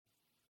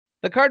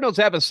The Cardinals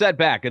have a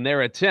setback in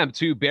their attempt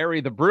to bury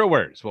the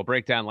Brewers. We'll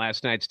break down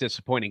last night's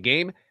disappointing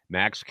game.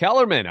 Max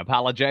Kellerman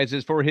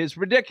apologizes for his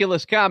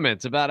ridiculous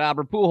comments about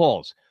Albert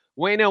Pujols.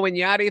 Waino and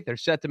Yadi, they're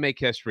set to make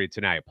history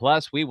tonight.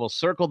 Plus, we will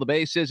circle the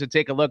bases and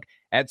take a look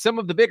at some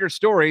of the bigger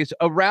stories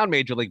around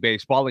Major League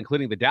Baseball,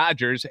 including the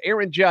Dodgers,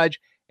 Aaron Judge,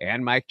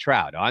 and Mike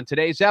Trout on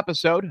today's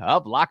episode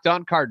of Locked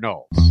On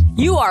Cardinals.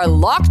 You are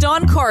Locked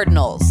On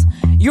Cardinals,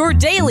 your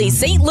daily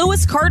St.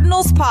 Louis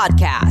Cardinals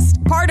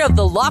podcast, part of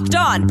the Locked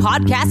On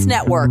Podcast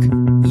Network,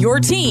 your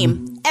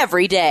team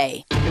every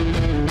day.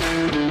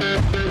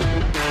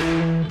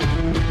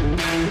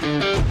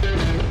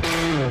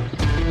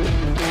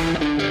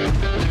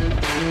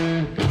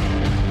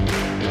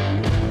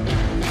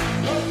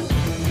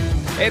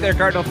 Hey there,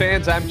 Cardinal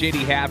fans. I'm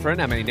JD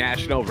Haffron. I'm a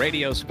national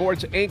radio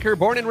sports anchor,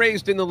 born and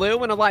raised in the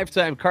Lou, and a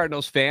lifetime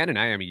Cardinals fan, and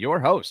I am your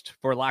host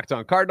for Locked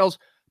On Cardinals,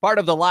 part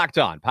of the Locked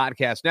On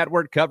Podcast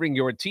Network, covering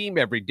your team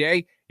every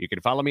day. You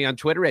can follow me on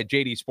Twitter at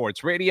JD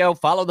Sports Radio.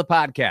 Follow the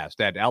podcast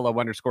at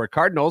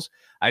LO_Cardinals.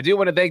 I do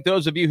want to thank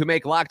those of you who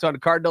make Locked On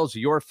Cardinals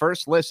your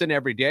first listen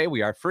every day.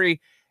 We are free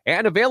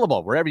and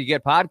available wherever you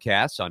get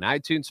podcasts on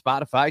iTunes,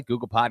 Spotify,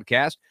 Google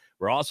Podcast.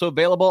 We're also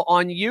available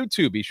on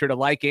YouTube. Be sure to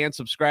like and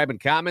subscribe and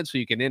comment so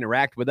you can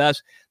interact with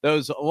us.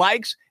 Those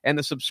likes and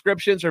the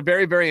subscriptions are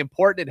very, very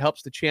important. It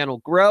helps the channel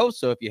grow.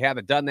 So if you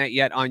haven't done that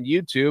yet on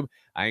YouTube,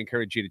 I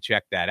encourage you to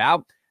check that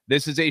out.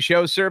 This is a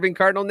show serving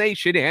Cardinal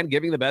Nation and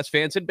giving the best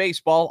fans in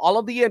baseball all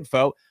of the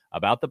info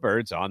about the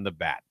birds on the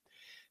bat.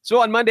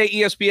 So on Monday,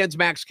 ESPN's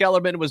Max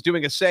Kellerman was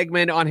doing a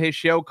segment on his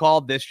show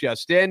called This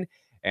Just In.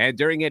 And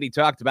during it, he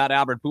talked about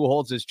Albert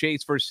Pujols'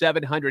 chase for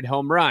 700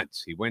 home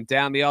runs. He went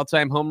down the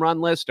all-time home run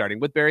list, starting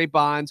with Barry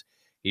Bonds.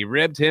 He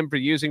ribbed him for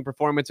using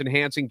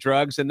performance-enhancing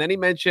drugs, and then he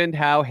mentioned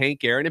how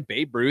Hank Aaron and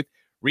Babe Ruth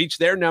reached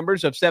their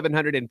numbers of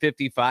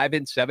 755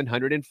 and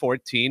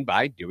 714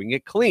 by doing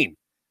it clean.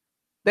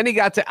 Then he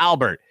got to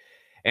Albert,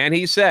 and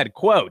he said,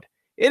 quote,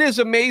 "It is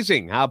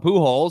amazing how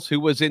Pujols,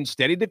 who was in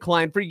steady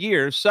decline for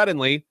years,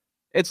 suddenly,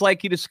 it's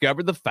like he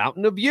discovered the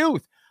fountain of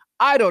youth.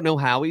 I don't know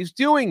how he's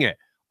doing it.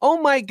 Oh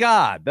my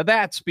God, the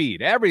bat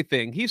speed,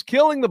 everything. He's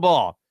killing the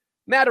ball.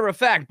 Matter of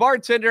fact,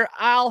 bartender,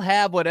 I'll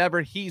have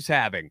whatever he's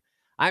having.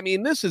 I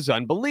mean, this is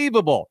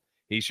unbelievable.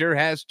 He sure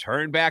has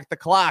turned back the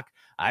clock.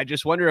 I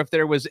just wonder if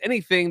there was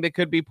anything that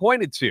could be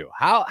pointed to.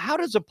 How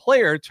does a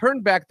player turn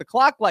back the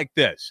clock like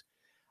this?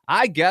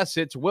 I guess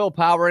it's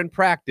willpower and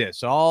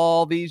practice.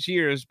 All these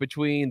years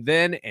between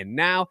then and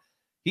now,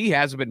 he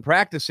hasn't been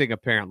practicing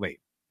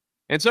apparently."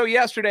 And so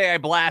yesterday I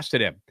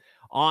blasted him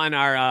on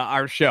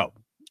our show,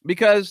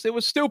 because it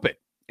was stupid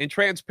and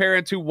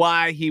transparent to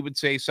why he would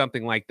say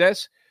something like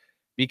this,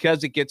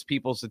 because it gets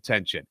people's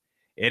attention.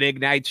 It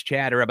ignites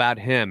chatter about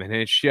him and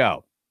his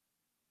show.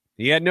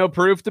 He had no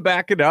proof to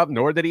back it up,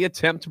 nor did he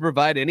attempt to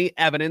provide any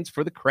evidence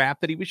for the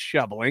crap that he was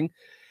shoveling.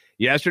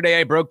 Yesterday,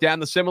 I broke down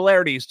the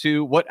similarities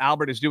to what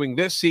Albert is doing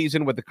this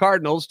season with the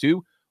Cardinals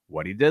to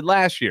what he did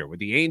last year with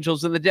the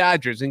Angels and the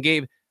Dodgers, and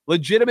gave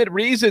legitimate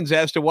reasons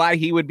as to why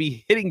he would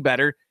be hitting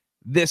better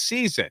this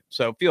season.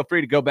 So feel free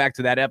to go back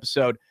to that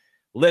episode,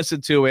 listen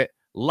to it,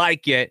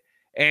 like it,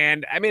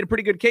 and I made a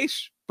pretty good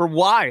case for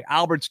why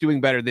Albert's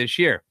doing better this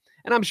year.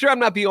 And I'm sure I'm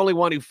not the only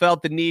one who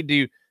felt the need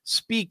to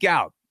speak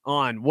out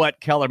on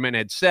what Kellerman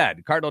had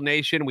said. Cardinal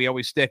Nation, we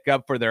always stick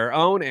up for their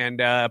own, and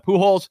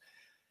Pujols,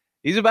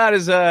 he's about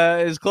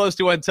as close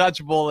to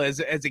untouchable as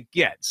it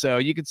gets. So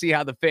you can see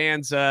how the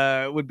fans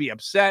would be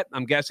upset.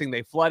 I'm guessing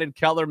they flooded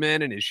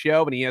Kellerman and his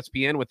show and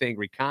ESPN with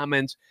angry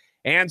comments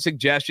and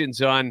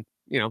suggestions on,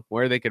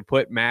 where they could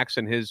put Max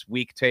and his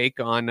weak take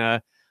on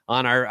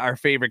our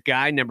favorite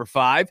guy, number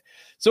 5.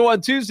 So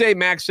on Tuesday,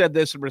 Max said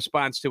this in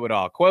response to it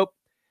all. Quote,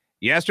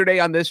 "Yesterday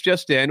on This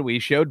Just In, we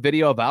showed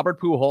video of Albert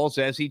Pujols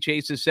as he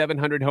chases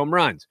 700 home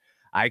runs.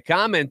 I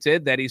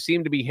commented that he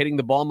seemed to be hitting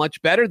the ball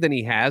much better than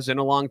he has in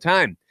a long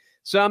time.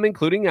 Some,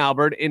 including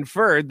Albert,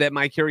 inferred that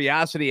my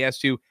curiosity as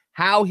to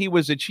how he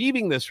was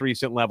achieving this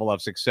recent level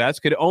of success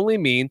could only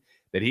mean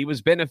that he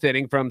was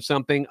benefiting from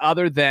something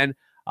other than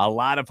a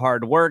lot of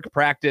hard work,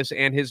 practice,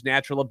 and his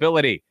natural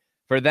ability.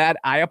 For that,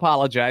 I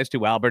apologize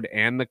to Albert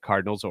and the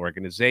Cardinals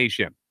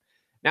organization."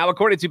 Now,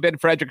 according to Ben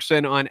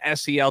Frederickson on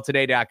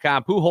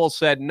SCLtoday.com, Pujols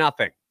said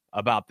nothing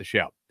about the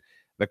show.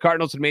 The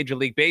Cardinals and Major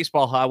League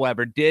Baseball,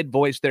 however, did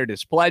voice their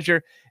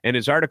displeasure. In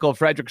his article,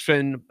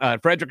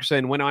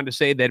 Frederickson went on to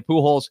say that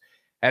Pujols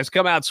has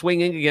come out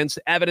swinging against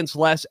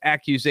evidence-less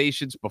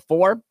accusations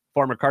before.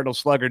 Former Cardinals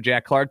slugger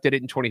Jack Clark did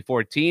it in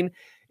 2014,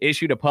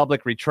 issued a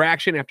public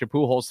retraction after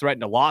Pujols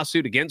threatened a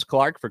lawsuit against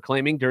Clark for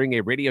claiming during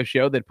a radio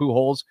show that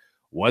Pujols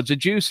was a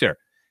juicer.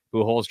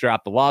 Pujols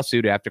dropped the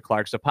lawsuit after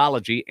Clark's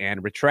apology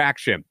and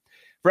retraction.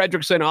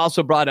 Frederickson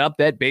also brought up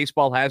that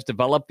baseball has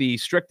developed the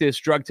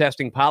strictest drug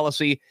testing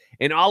policy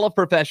in all of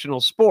professional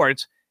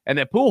sports, and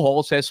that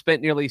Pujols has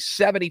spent nearly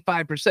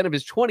 75% of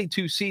his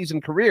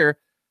 22-season career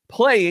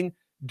playing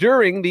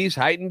during these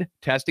heightened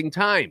testing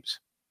times.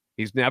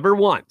 He's never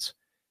once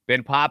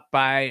been popped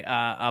by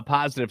a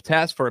positive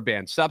test for a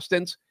banned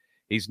substance.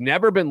 He's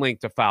never been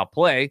linked to foul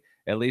play,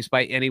 at least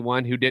by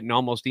anyone who didn't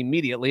almost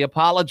immediately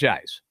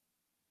apologize.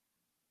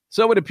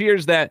 So it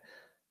appears that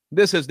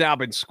this has now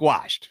been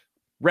squashed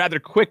rather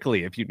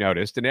quickly, if you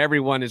noticed, and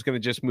everyone is going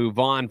to just move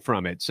on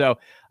from it. So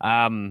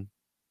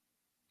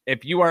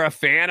if you are a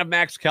fan of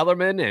Max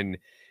Kellerman and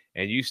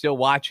you still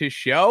watch his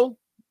show,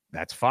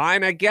 that's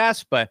fine, I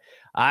guess. But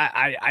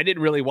I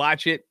didn't really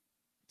watch it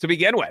to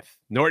begin with,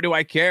 nor do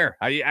I care.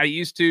 I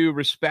used to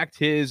respect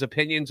his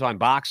opinions on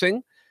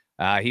boxing.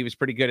 He was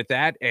pretty good at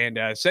that. And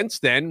since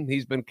then,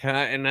 he's been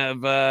kind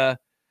of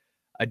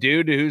a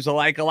dude who's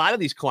like a lot of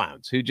these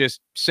clowns who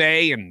just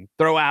say and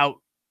throw out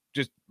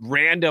just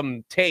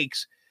random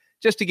takes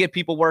just to get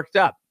people worked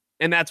up.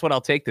 And that's what I'll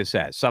take this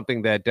as,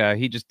 something that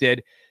he just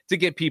did to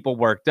get people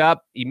worked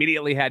up.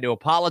 Immediately had to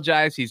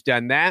apologize. He's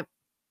done that.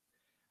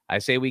 I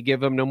say we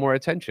give him no more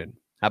attention.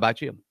 How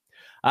about you?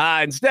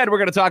 Instead, we're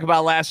going to talk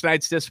about last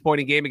night's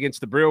disappointing game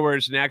against the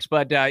Brewers next.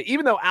 But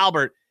even though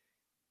Albert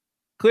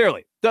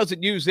clearly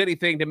doesn't use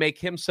anything to make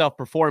himself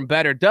perform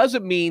better,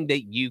 doesn't mean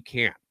that you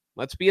can't.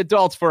 Let's be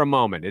adults for a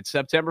moment. It's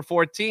September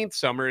 14th.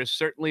 Summer is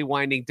certainly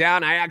winding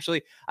down. I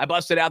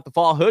busted out the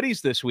fall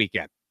hoodies this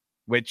weekend,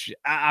 which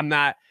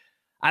I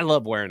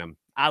love wearing them.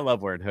 I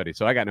love wearing hoodies,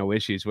 so I got no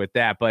issues with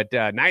that. But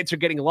nights are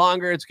getting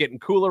longer. It's getting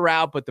cooler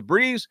out. But the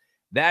breeze,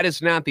 that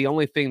is not the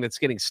only thing that's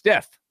getting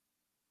stiff.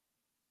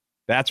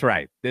 That's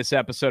right. This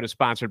episode is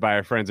sponsored by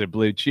our friends at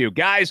Blue Chew.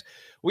 Guys,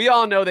 we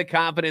all know that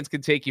confidence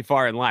can take you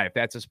far in life.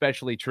 That's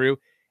especially true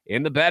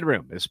in the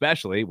bedroom,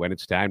 especially when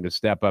it's time to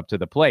step up to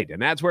the plate.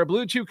 And that's where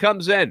Blue Chew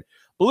comes in.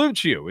 Blue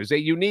Chew is a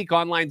unique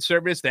online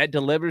service that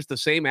delivers the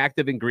same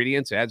active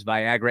ingredients as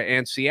Viagra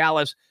and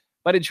Cialis,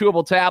 but in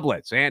chewable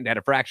tablets and at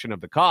a fraction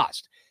of the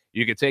cost.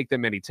 You can take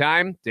them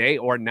anytime, day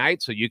or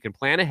night, so you can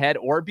plan ahead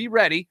or be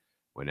ready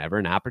whenever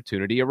an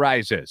opportunity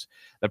arises.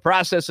 The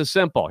process is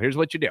simple. Here's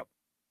what you do.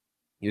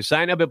 You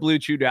sign up at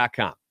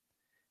BlueChew.com.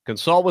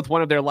 Consult with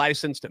one of their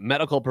licensed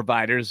medical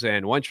providers,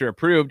 and once you're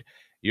approved,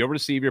 you'll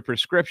receive your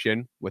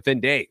prescription within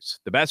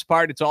days. The best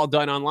part, it's all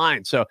done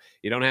online, so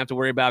you don't have to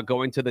worry about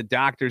going to the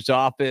doctor's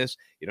office.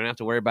 You don't have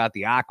to worry about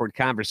the awkward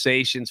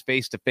conversations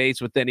face-to-face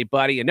with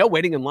anybody, and no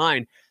waiting in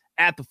line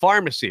at the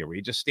pharmacy where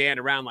you just stand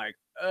around like,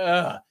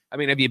 ugh. I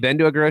mean, have you been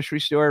to a grocery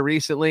store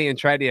recently and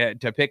tried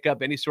to pick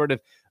up any sort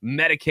of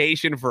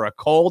medication for a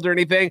cold or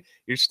anything?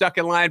 You're stuck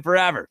in line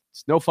forever.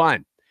 It's no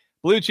fun.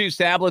 Blue Chew's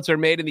tablets are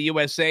made in the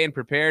USA and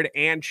prepared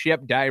and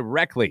shipped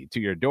directly to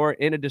your door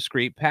in a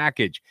discreet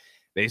package.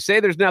 They say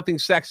there's nothing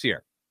sexier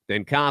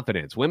than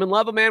confidence. Women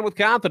love a man with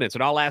confidence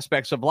in all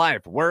aspects of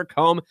life, work,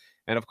 home,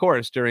 and of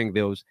course, during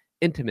those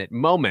intimate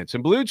moments.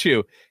 And Blue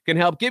Chew can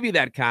help give you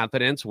that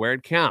confidence where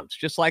it counts,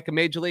 just like a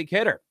major league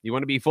hitter. You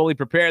want to be fully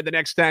prepared the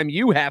next time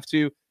you have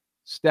to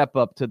step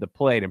up to the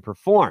plate and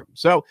perform.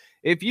 So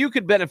if you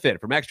could benefit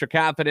from extra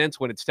confidence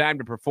when it's time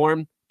to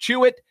perform,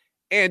 chew it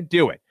and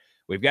do it.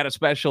 We've got a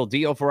special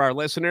deal for our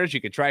listeners.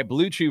 You can try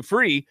Blue Chew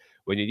free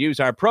when you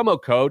use our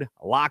promo code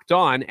Locked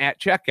On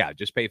at checkout.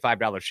 Just pay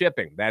 $5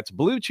 shipping. That's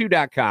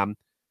BlueChew.com.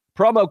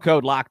 Promo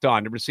code Locked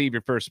On to receive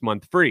your first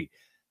month free.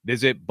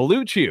 Visit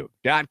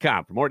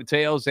BlueChew.com for more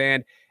details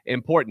and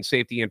important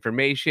safety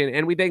information.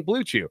 And we thank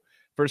Blue Chew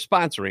for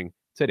sponsoring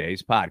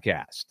today's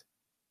podcast.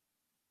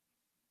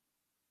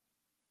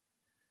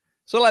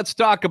 So let's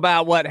talk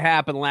about what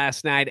happened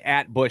last night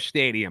at Busch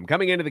Stadium.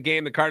 Coming into the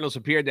game, the Cardinals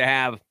appeared to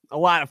have a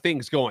lot of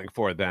things going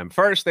for them.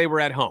 First, they were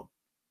at home,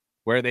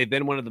 where they've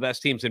been one of the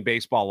best teams in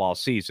baseball all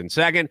season.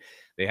 Second,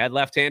 they had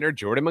left-hander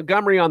Jordan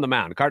Montgomery on the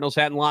mound. Cardinals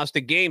hadn't lost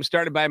a game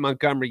started by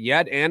Montgomery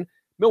yet, and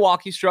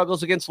Milwaukee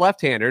struggles against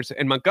left-handers.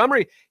 And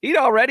Montgomery, he'd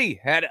already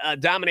had a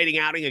dominating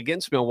outing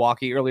against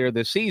Milwaukee earlier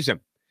this season.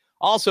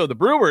 Also, the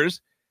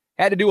Brewers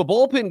had to do a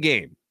bullpen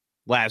game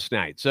last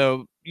night,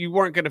 so you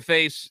weren't going to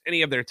face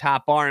any of their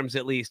top arms,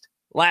 at least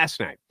last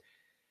night.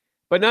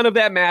 But none of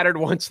that mattered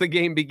once the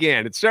game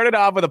began. It started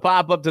off with a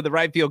pop-up to the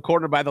right field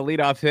corner by the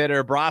leadoff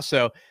hitter,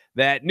 Brasso,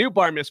 that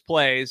Nootbaar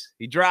misplays.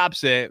 He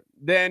drops it.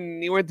 Then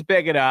he went to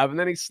pick it up, and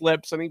then he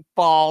slips, and he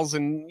falls.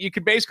 And you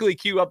could basically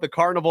cue up the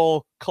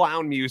carnival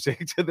clown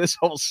music to this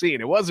whole scene.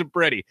 It wasn't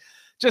pretty.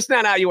 Just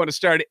not how you want to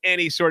start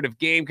any sort of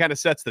game. Kind of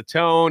sets the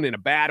tone in a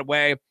bad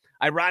way.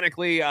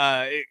 Ironically,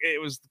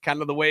 it was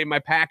kind of the way my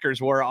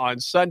Packers were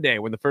on Sunday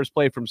when the first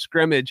play from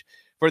scrimmage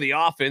for the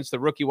offense, the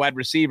rookie wide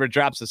receiver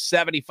drops a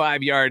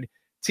 75-yard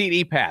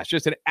TD pass,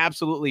 just an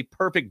absolutely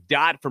perfect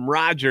dot from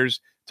Rodgers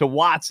to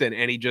Watson,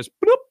 and he just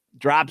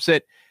drops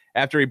it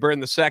after he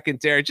burned the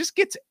secondary. Just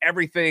gets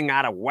everything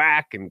out of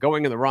whack and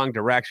going in the wrong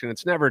direction.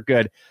 It's never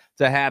good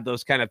to have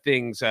those kind of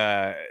things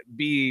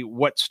be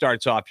what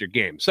starts off your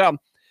game. So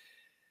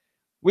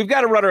we've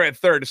got a runner at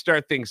third to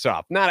start things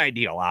off. Not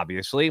ideal,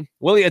 obviously.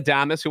 Willy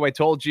Adames, who I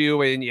told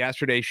you in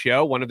yesterday's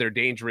show, one of their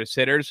dangerous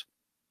hitters,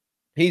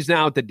 he's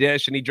now at the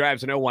dish, and he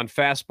drives an 0-1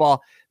 fastball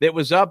that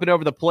was up and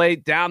over the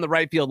plate, down the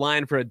right field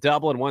line for a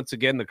double. And once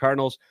again, the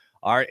Cardinals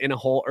are in a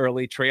hole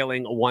early,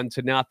 trailing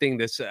 1-0.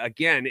 This,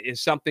 again,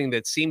 is something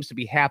that seems to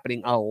be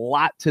happening a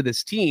lot to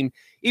this team.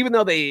 Even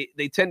though they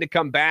tend to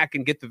come back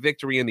and get the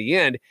victory in the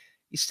end,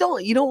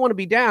 you don't want to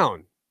be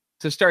down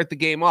to start the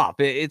game off.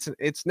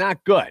 It's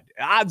not good.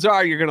 Odds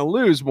are you're going to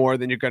lose more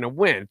than you're going to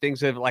win.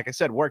 Things have, like I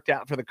said, worked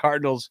out for the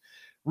Cardinals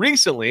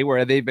recently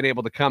where they've been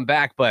able to come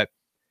back. But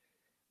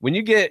when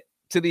you get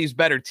to these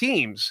better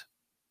teams,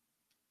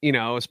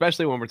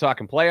 especially when we're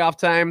talking playoff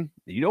time,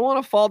 you don't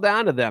want to fall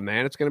down to them,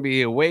 man. It's going to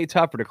be way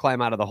tougher to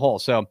climb out of the hole.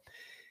 So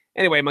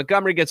anyway,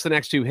 Montgomery gets the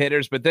next two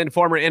hitters, but then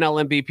former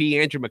NL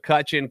MVP Andrew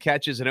McCutchen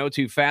catches an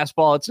 0-2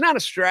 fastball. It's not a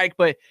strike,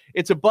 but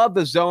it's above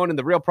the zone, and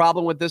the real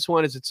problem with this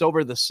one is it's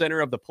over the center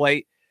of the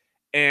plate,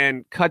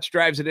 and Kutch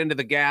drives it into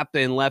the gap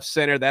in left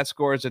center. That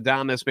scores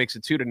Adames, makes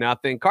it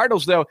 2-0.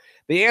 Cardinals, though,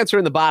 the answer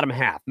in the bottom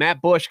half.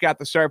 Matt Bush got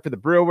the start for the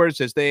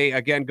Brewers as they,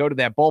 again, go to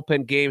that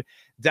bullpen game.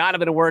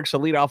 Donovan works a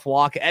leadoff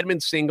walk.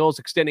 Edmund singles,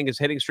 extending his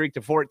hitting streak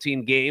to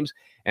 14 games.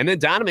 And then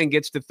Donovan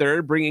gets to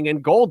third, bringing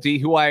in Goldie,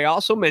 who I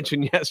also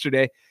mentioned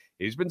yesterday.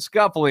 He's been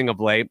scuffling of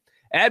late.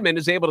 Edmund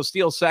is able to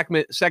steal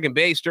second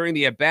base during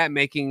the at-bat,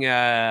 making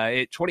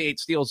 28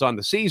 steals on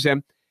the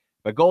season.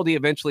 But Goldie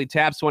eventually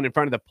taps one in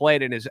front of the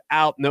plate and is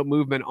out. No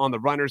movement on the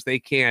runners. They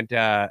can't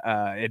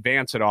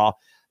advance at all.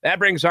 That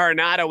brings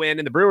Arenado in,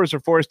 and the Brewers are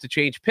forced to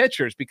change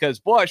pitchers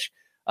because Bush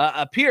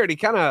appeared. He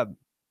kind of,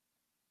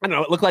 I don't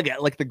know, it looked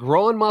like the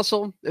groin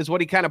muscle is what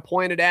he kind of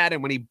pointed at.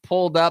 And when he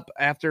pulled up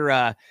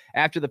after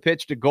the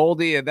pitch to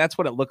Goldie, that's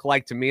what it looked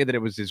like to me, that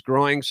it was his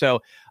groin. So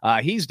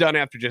he's done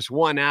after just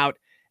one out.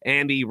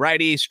 And the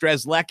righty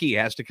Strzelecki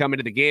has to come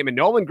into the game. And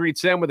Nolan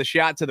greets him with a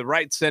shot to the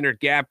right center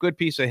gap. Good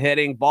piece of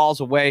hitting.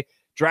 Balls away.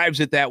 Drives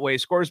it that way.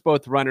 Scores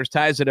both runners.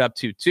 Ties it up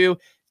 2-2.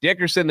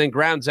 Dickerson then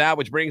grounds out,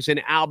 which brings in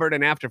Albert.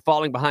 And after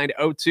falling behind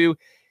 0-2,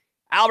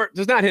 Albert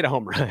does not hit a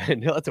home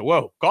run.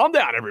 Whoa, calm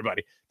down,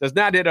 everybody. Does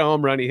not hit a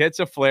home run. He hits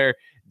a flare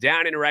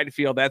down in right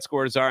field. That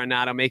scores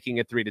Arenado, making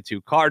it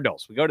 3-2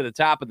 Cardinals. We go to the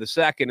top of the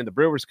second, and the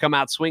Brewers come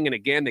out swinging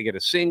again. They get a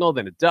single,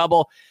 then a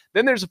double.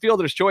 Then there's a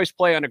fielder's choice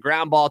play on a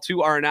ground ball to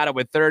Arenado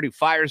with third, who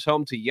fires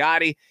home to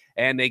Yachty,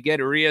 and they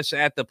get Urias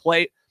at the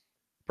plate.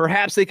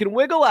 Perhaps they can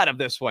wiggle out of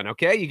this one,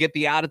 okay? You get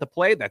the out at the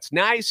plate. That's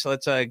nice.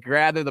 Let's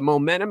gather the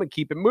momentum and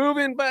keep it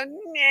moving, but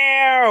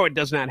no, it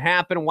does not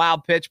happen.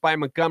 Wild pitch by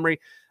Montgomery.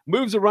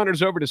 Moves the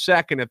runners over to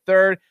second and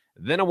third.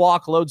 Then a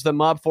walk loads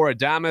them up for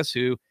Adames,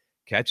 who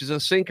catches a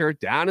sinker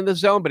down in the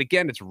zone. But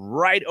again, it's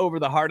right over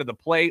the heart of the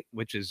plate,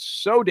 which is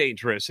so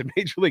dangerous in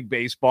Major League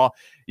Baseball.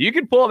 You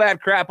can pull that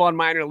crap on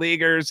minor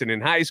leaguers and in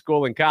high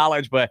school and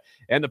college, but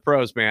and the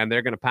pros, man,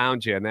 they're going to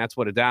pound you. And that's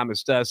what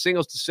Adames does.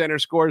 Singles to center,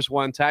 scores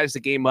one, ties the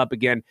game up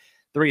again.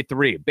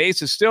 3-3.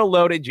 Base is still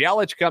loaded.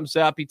 Yelich comes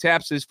up. He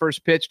taps his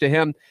first pitch to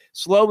him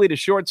slowly to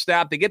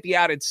shortstop. They get the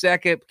out at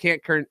second.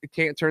 Can't turn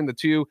the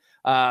two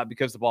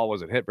because the ball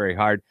wasn't hit very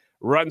hard.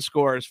 Run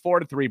scores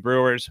 4-3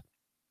 Brewers.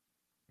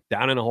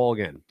 Down in a hole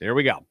again. There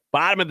we go.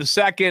 Bottom of the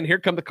second. Here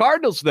come the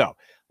Cardinals, though.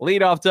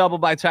 Leadoff double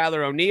by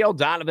Tyler O'Neill.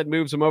 Donovan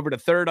moves him over to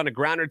third on a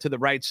grounder to the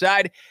right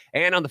side.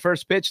 And on the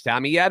first pitch,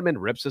 Tommy Edman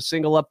rips a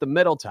single up the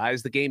middle,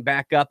 ties the game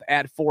back up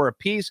at 4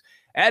 apiece.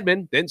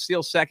 Edman then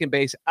steals second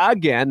base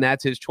again.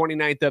 That's his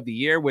 29th of the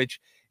year, which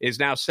is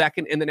now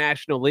second in the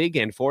National League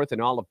and fourth in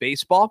all of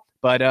baseball.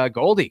 But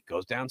Goldie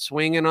goes down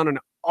swinging on an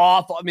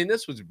awful,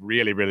 this was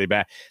really, really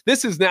bad.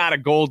 This is not a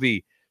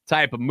Goldie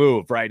type of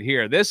move right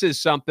here. This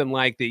is something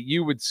like that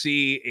you would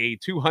see a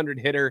 200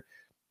 hitter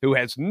who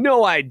has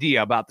no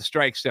idea about the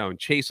strike zone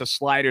chase a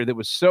slider that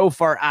was so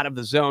far out of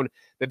the zone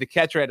that the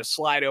catcher had to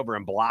slide over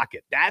and block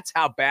it. That's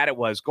how bad it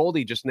was.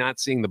 Goldie just not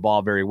seeing the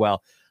ball very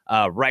well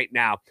right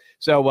now.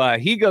 So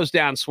he goes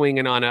down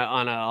swinging on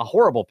a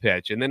horrible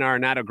pitch, and then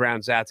Arenado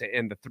grounds out to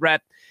end the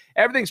threat.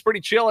 Everything's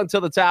pretty chill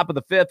until the top of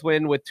the fifth,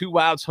 when with 2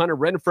 outs, Hunter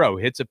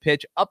Renfroe hits a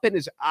pitch up in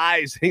his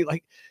eyes. He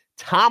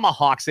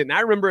tomahawks it. And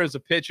I remember as a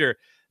pitcher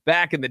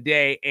back in the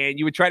day, and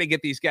you would try to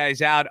get these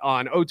guys out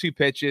on 0-2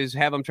 pitches,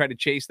 have them try to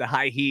chase the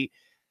high heat.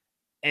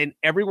 And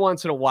every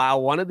once in a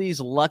while, one of these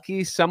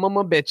lucky some of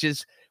my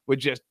bitches would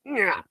just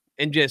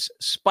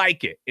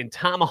spike it and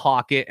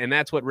tomahawk it. And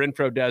that's what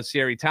Renfroe does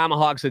here. He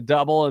tomahawks a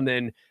double, and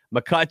then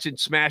McCutchen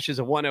smashes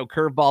a 1-0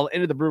 curveball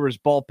into the Brewers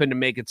bullpen to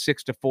make it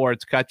 6-4.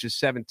 It's Kutch's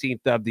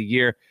 17th of the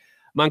year.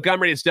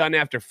 Montgomery is done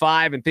after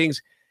 5, and things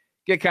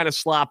get kind of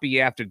sloppy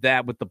after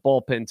that with the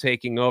bullpen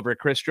taking over.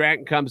 Chris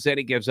Stratton comes in.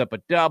 He gives up a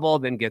double,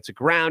 then gets a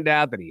ground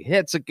out. Then he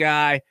hits a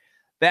guy.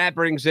 That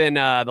brings in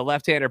the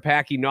left-hander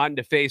Packy Naughton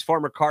to face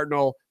former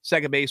Cardinal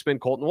second baseman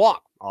Colton Wong,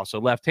 also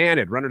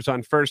left-handed. Runners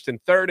on first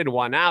and third and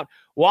 1 out.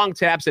 Wong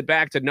taps it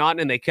back to Naughton,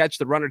 and they catch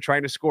the runner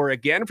trying to score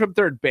again from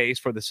third base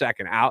for the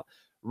second out.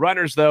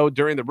 Runners, though,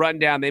 during the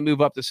rundown, they move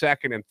up to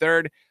second and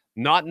third.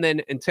 Naughton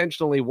then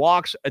intentionally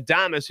walks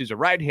Adames, who's a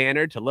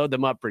right-hander, to load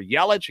them up for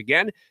Yelich.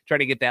 Again,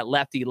 trying to get that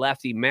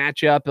lefty-lefty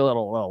matchup, a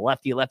little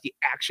lefty-lefty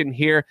action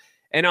here.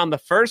 And on the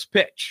first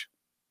pitch,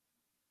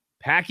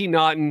 Packy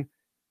Naughton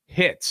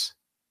hits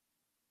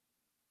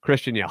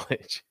Christian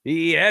Yelich.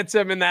 He hits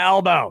him in the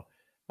elbow.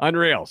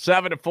 Unreal.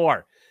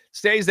 7-4.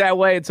 Stays that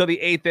way until the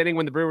 8th inning,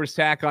 when the Brewers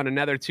tack on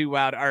another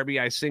 2-out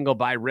RBI single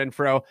by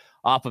Renfroe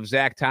off of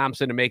Zach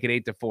Thompson to make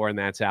it 8-4, and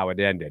that's how it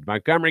ended.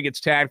 Montgomery gets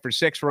tagged for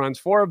 6 runs,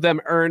 4 of them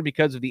earned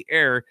because of the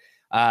error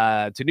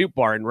to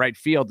Nootbaar in right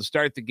field to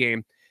start the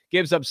game.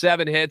 Gives up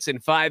 7 hits in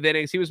 5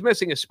 innings. He was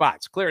missing his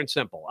spots, clear and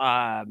simple.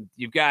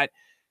 You've got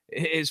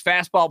his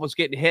fastball was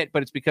getting hit,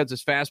 but it's because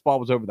his fastball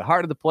was over the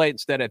heart of the plate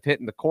instead of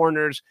hitting the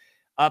corners,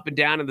 up and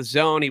down in the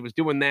zone. He was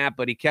doing that,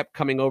 but he kept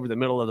coming over the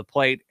middle of the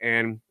plate,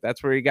 and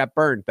that's where he got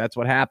burned. That's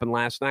what happened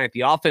last night.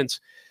 The offense,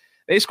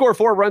 they score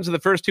 4 runs in the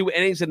first 2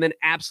 innings and then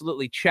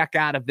absolutely check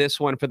out of this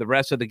one for the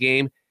rest of the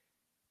game.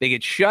 They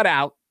get shut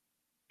out,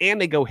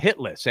 and they go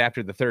hitless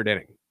after the 3rd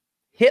inning.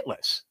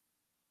 Hitless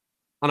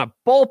on a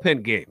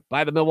bullpen game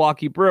by the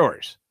Milwaukee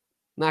Brewers.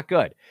 Not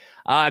good.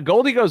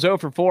 Goldie goes 0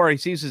 for 4. He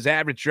sees his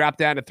average drop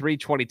down to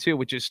 322,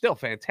 which is still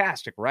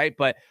fantastic, right?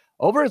 But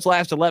over his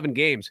last 11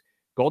 games,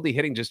 Goldie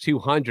hitting just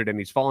 200, and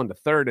he's fallen to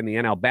 3rd in the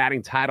NL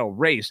batting title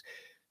race.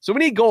 So we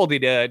need Goldie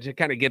to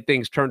kind of get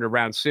things turned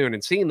around soon.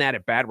 And seeing that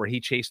at bat where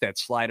he chased that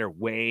slider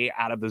way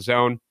out of the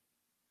zone,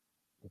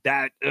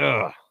 that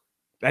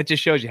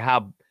just shows you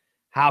how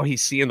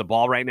he's seeing the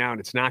ball right now, and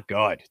it's not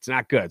good. It's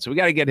not good. So we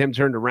got to get him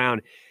turned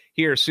around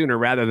here sooner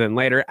rather than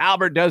later.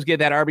 Albert does get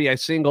that RBI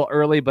single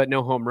early, but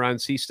no home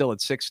runs. He's still at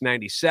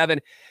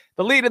 697.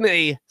 The lead in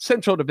the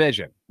Central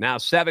Division. Now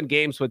 7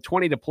 games with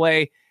 20 to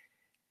play.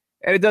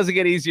 And it doesn't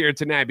get easier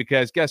tonight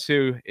because guess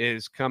who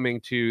is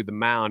coming to the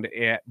mound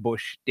at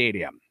Busch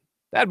Stadium?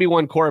 That'd be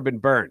one Corbin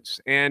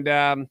Burnes.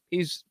 And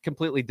he's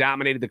completely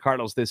dominated the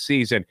Cardinals this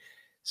season.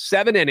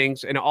 7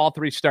 innings in all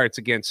 3 starts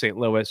against St.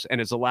 Louis and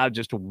has allowed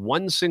just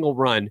 1 single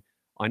run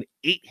on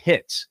 8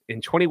 hits in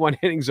 21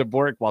 innings of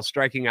work while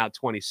striking out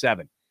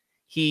 27.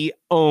 He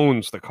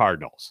owns the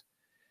Cardinals.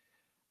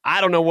 I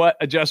don't know what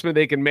adjustment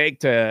they can make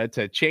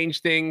to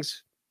change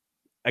things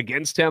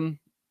against him.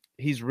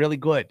 He's really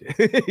good.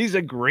 He's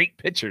a great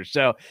pitcher.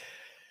 So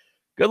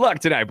good luck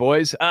tonight,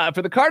 boys.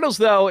 For the Cardinals,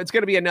 though, it's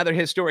going to be another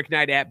historic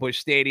night at Busch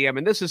Stadium,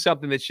 and this is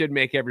something that should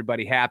make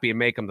everybody happy and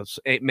make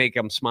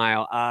them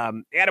smile.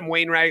 Adam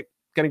Wainwright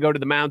going to go to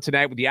the mound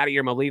tonight with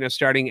Yadier Molina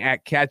starting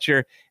at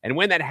catcher. And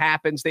when that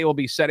happens, they will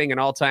be setting an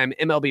all-time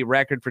MLB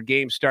record for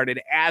games started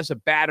as a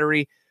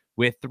battery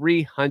with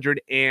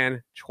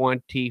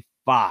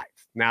 325.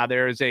 Now,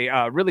 there is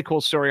a really cool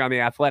story on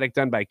The Athletic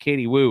done by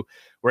Katie Wu,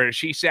 where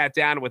she sat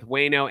down with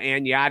Waino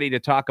and Yadi to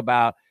talk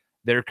about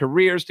their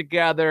careers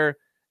together.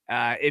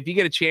 If you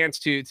get a chance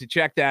to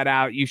check that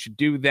out, you should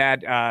do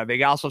that.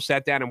 They also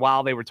sat down, and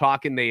while they were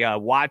talking, they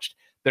watched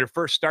their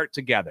first start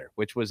together,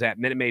 which was at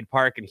Minute Maid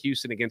Park in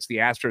Houston against the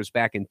Astros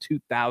back in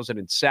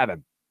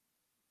 2007.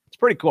 It's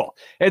pretty cool.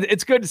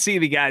 It's good to see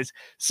the guys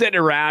sitting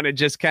around and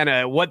just kind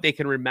of what they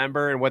can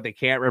remember and what they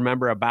can't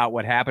remember about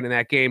what happened in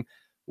that game.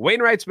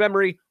 Wainwright's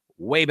memory,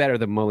 way better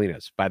than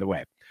Molina's, by the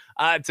way.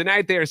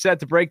 Tonight, they are set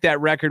to break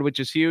that record, which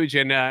is huge,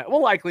 and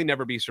will likely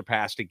never be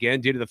surpassed again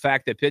due to the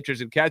fact that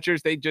pitchers and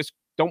catchers, they just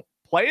don't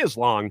play as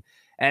long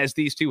as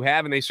these two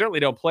have, and they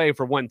certainly don't play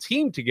for one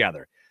team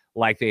together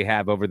like they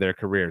have over their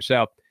careers.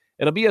 So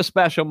it'll be a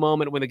special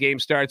moment when the game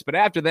starts, but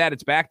after that,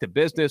 it's back to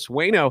business.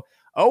 Waino,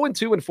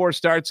 0-2 in 4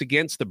 starts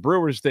against the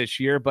Brewers this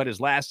year, but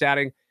his last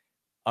outing,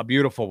 a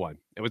beautiful one.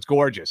 It was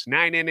gorgeous.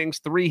 9 innings,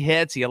 3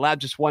 hits. He allowed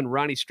just 1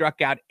 run. He struck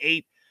out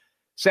 8.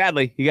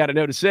 Sadly, he got a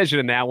no decision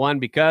in that one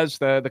because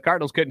the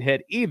Cardinals couldn't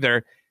hit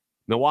either.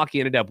 Milwaukee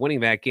ended up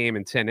winning that game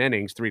in 10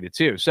 innings,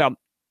 3-2. So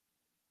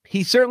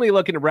he's certainly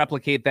looking to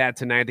replicate that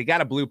tonight. They got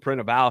a blueprint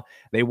of how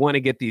they want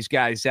to get these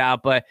guys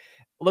out, but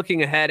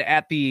looking ahead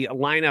at the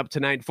lineup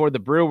tonight for the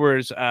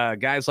Brewers,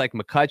 guys like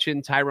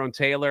McCutchen, Tyrone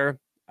Taylor,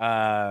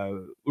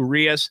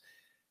 Urias,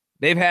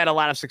 they've had a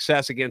lot of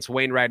success against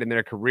Wainwright in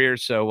their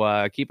careers,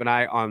 so keep an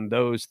eye on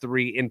those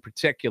 3 in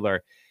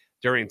particular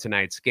during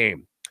tonight's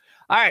game.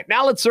 All right,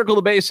 now let's circle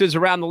the bases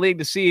around the league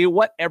to see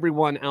what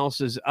everyone else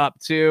is up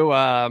to.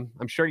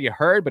 I'm sure you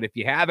heard, but if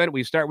you haven't,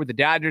 we start with the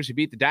Dodgers, who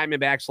beat the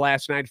Diamondbacks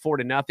last night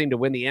 4-0 to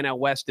win the NL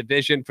West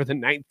division for the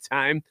 9th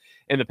time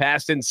in the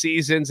past 10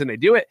 seasons, and they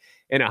do it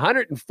in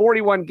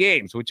 141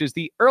 games, which is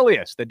the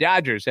earliest the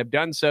Dodgers have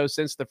done so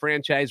since the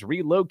franchise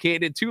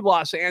relocated to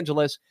Los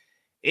Angeles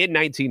in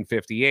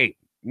 1958.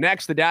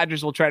 Next, the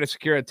Dodgers will try to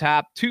secure a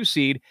top 2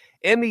 seed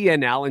in the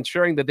NL,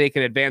 ensuring that they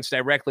can advance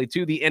directly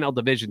to the NL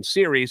Division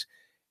Series,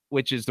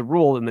 which is the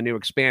rule in the new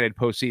expanded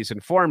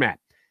postseason format.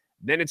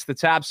 Then it's the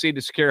top seed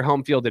to secure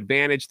home field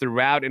advantage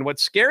throughout. And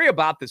what's scary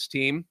about this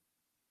team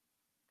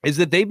is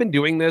that they've been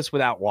doing this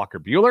without Walker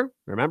Buehler.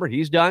 Remember,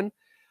 he's done.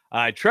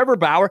 Trevor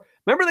Bauer.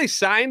 Remember they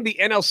signed the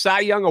NL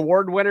Cy Young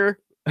Award winner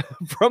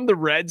from the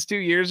Reds 2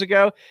 years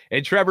ago?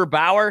 And Trevor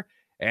Bauer,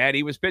 and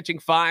he was pitching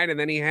fine. And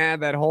then he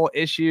had that whole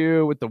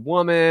issue with the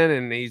woman,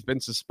 and he's been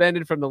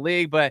suspended from the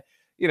league. But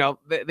you know,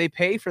 they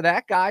pay for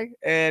that guy,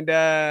 and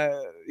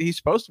he's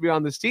supposed to be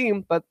on this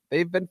team, but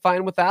they've been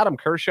fine without him.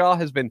 Kershaw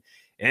has been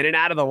in and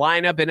out of the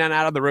lineup, in and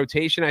out of the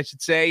rotation, I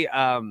should say,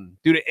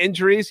 due to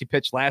injuries. He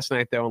pitched last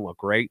night, though, and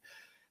looked great.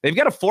 They've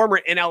got a former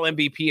NL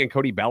MVP and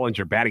Cody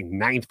Bellinger batting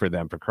 9th for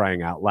them, for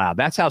crying out loud.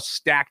 That's how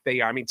stacked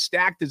they are. I mean,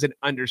 stacked is an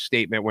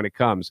understatement when it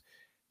comes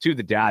to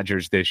the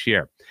Dodgers this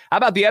year. How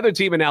about the other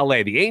team in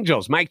LA, the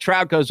Angels? Mike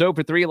Trout goes 0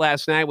 for 3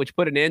 last night, which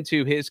put an end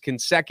to his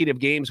consecutive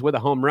games with a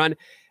home run.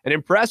 An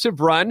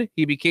impressive run.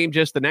 He became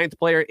just the 9th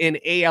player in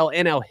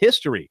AL/NL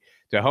history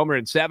to homer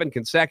in 7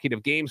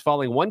 consecutive games,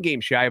 falling 1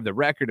 game shy of the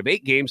record of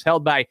 8 games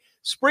held by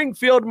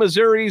Springfield,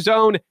 Missouri's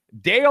own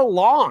Dale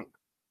Long.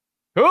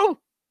 Who?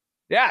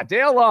 Yeah,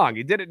 Dale Long.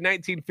 He did it in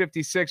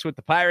 1956 with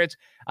the Pirates.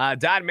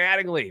 Don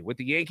Mattingly with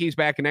the Yankees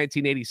back in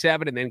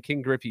 1987, and then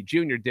King Griffey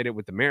Jr. did it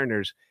with the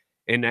Mariners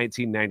in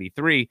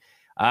 1993.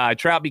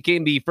 Trout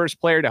became the first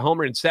player to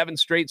homer in 7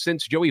 straight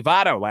since Joey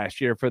Votto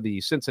last year for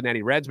the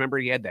Cincinnati Reds. Remember,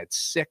 he had that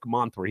sick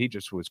month where he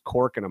just was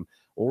corking them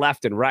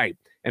left and right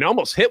and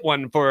almost hit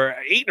one for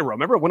 8 in a row.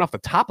 Remember, it went off the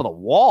top of the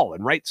wall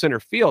in right center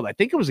field. I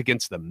think it was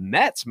against the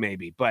Mets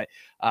maybe, but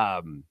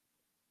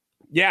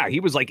yeah, he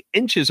was like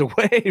inches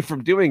away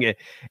from doing it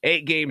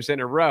 8 games in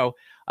a row.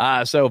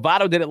 So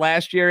Votto did it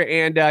last year,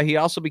 and he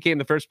also became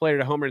the first player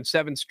to homer in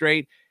 7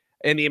 straight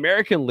in the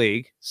American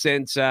League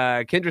since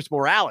Kendrys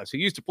Morales, who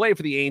used to play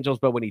for the Angels,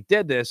 but when he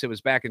did this, it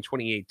was back in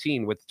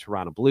 2018 with the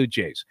Toronto Blue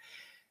Jays.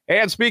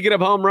 And speaking of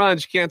home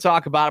runs, you can't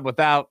talk about it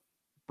without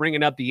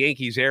bringing up the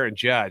Yankees' Aaron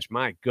Judge.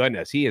 My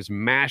goodness, he is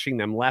mashing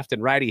them left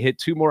and right. He hit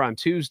 2 more on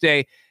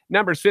Tuesday,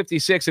 numbers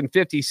 56 and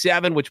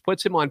 57, which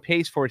puts him on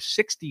pace for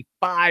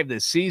 65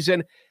 this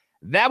season.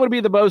 That would be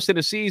the most in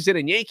a season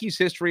in Yankees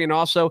history and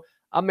also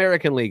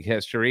American League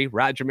history.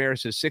 Roger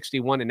Maris's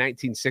 61 in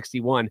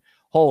 1961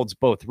 holds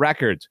both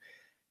records.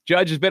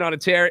 Judge has been on a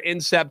tear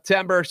in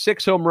September,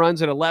 6 home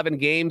runs in 11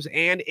 games,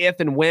 and if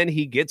and when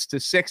he gets to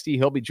 60,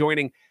 he'll be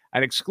joining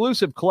an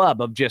exclusive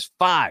club of just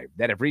 5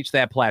 that have reached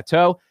that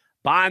plateau.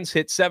 Bonds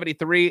hit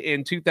 73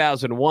 in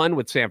 2001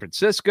 with San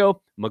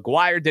Francisco.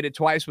 McGuire did it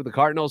twice with the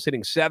Cardinals,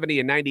 hitting 70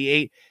 in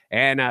 98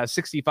 and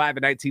 65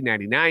 in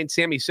 1999.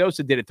 Sammy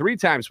Sosa did it 3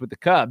 times with the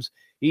Cubs.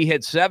 He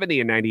hit 70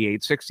 in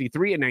 98,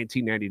 63 in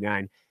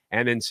 1999,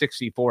 and then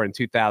 64 in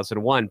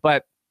 2001.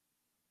 But,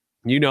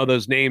 you know,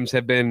 those names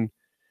have been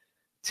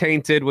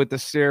tainted with the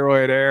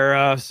steroid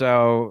era.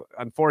 So,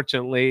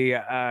 unfortunately,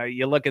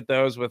 you look at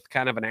those with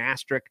kind of an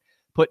asterisk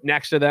put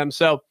next to them.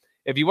 So,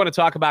 if you want to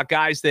talk about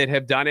guys that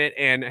have done it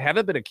and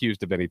haven't been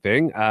accused of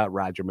anything,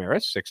 Roger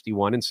Maris,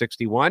 61 and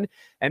 61.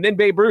 And then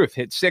Babe Ruth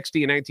hit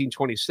 60 in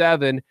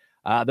 1927.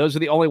 Those are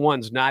the only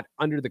ones not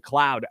under the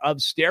cloud of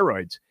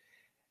steroids.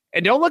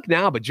 And don't look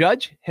now, but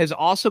Judge has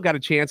also got a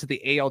chance at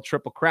the AL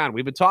Triple Crown.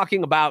 We've been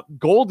talking about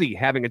Goldie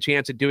having a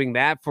chance at doing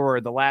that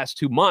for the last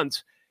 2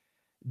 months.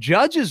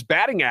 Judge's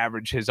batting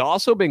average has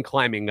also been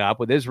climbing up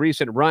with his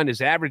recent run.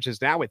 His average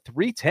is now at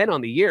 .310 on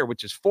the year,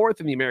 which is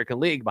 4th in the American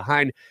League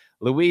behind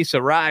Luis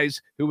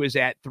Arraez, who is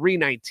at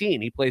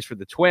 .319. He plays for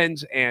the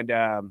Twins, and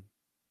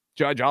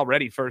Judge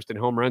already first in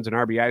home runs and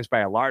RBIs by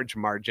a large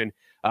margin,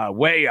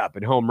 way up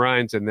in home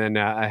runs, and then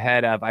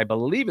ahead of, I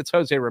believe it's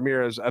Jose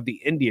Ramirez of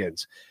the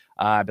Indians.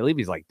 I believe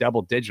he's like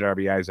double-digit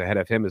RBIs ahead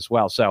of him as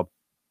well. So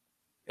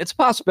it's a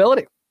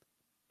possibility.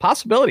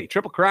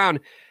 Triple Crown.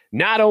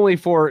 Not only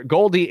for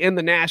Goldie in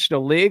the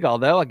National League,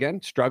 although,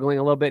 again, struggling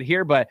a little bit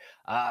here, but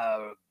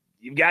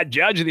you've got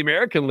Judge of the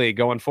American League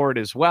going forward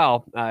as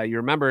well. You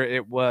remember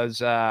it was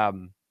back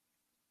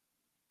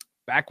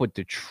with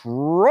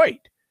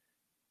Detroit,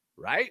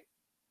 right?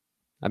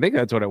 I think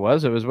that's what it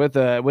was. It was with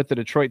the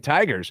Detroit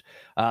Tigers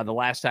the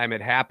last time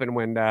it happened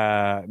when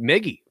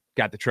Miggy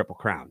got the Triple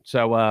Crown.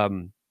 So I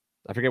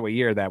forget what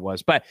year that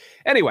was. But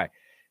anyway,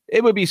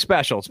 it would be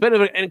special. It's been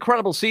an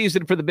incredible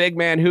season for the big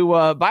man who,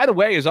 by the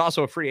way, is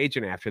also a free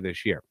agent after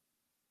this year.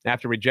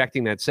 After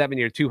rejecting that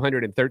 7-year,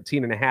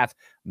 $213.5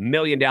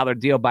 million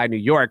deal by New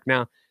York.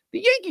 Now,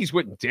 the Yankees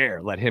wouldn't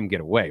dare let him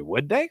get away,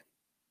 would they?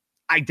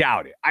 I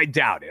doubt it.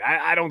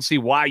 I don't see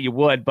why you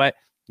would, but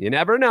you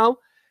never know.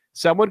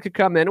 Someone could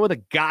come in with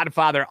a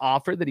Godfather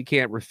offer that he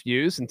can't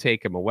refuse and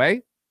take him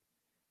away.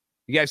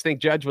 You guys think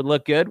Judge would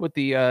look good with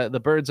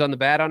the birds on the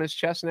bat on his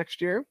chest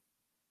next year?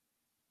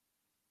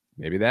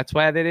 Maybe that's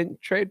why they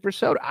didn't trade for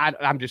Soto.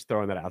 I'm just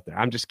throwing that out there.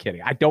 I'm just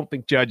kidding. I don't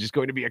think Judge is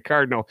going to be a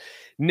Cardinal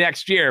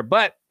next year,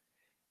 but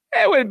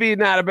it wouldn't be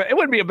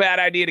a bad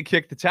idea to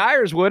kick the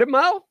tires, would it,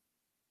 Mo?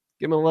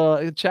 Give him a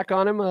little check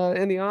on him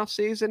in the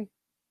offseason.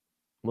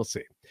 We'll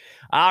see.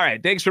 All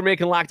right. Thanks for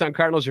making Locked On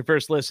Cardinals your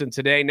first listen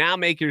today. Now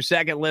make your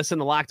second listen,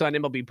 the Locked On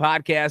MLB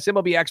podcast.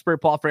 MLB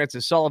expert Paul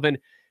Francis Sullivan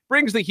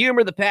brings the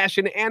humor, the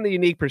passion, and the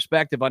unique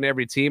perspective on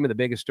every team and the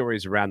biggest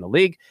stories around the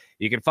league.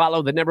 You can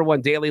follow the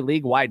 #1 daily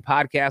league-wide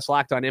podcast,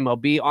 Locked On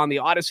MLB, on the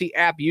Odyssey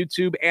app,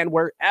 YouTube, and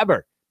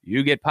wherever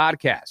you get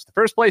podcasts. The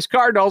first place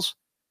Cardinals,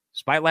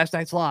 despite last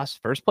night's loss,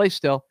 first place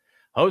still,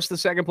 host the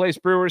second place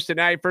Brewers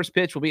tonight. First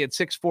pitch will be at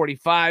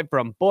 6:45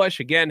 from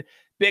Busch. Again,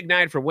 big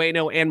night for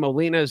Waino and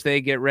Molina as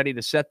they get ready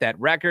to set that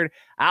record.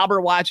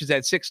 Albert Watch is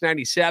at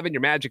 697,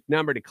 your magic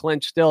number to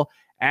clinch still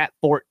at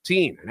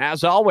 14. And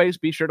as always,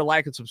 be sure to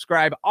like and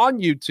subscribe on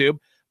YouTube.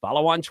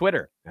 Follow on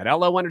Twitter at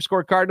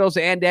LO_Cardinals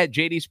and at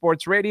JD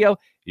Sports Radio.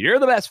 You're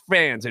the best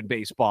fans in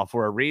baseball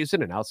for a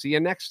reason, and I'll see you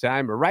next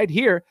time right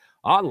here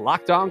on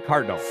Locked On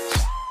Cardinals.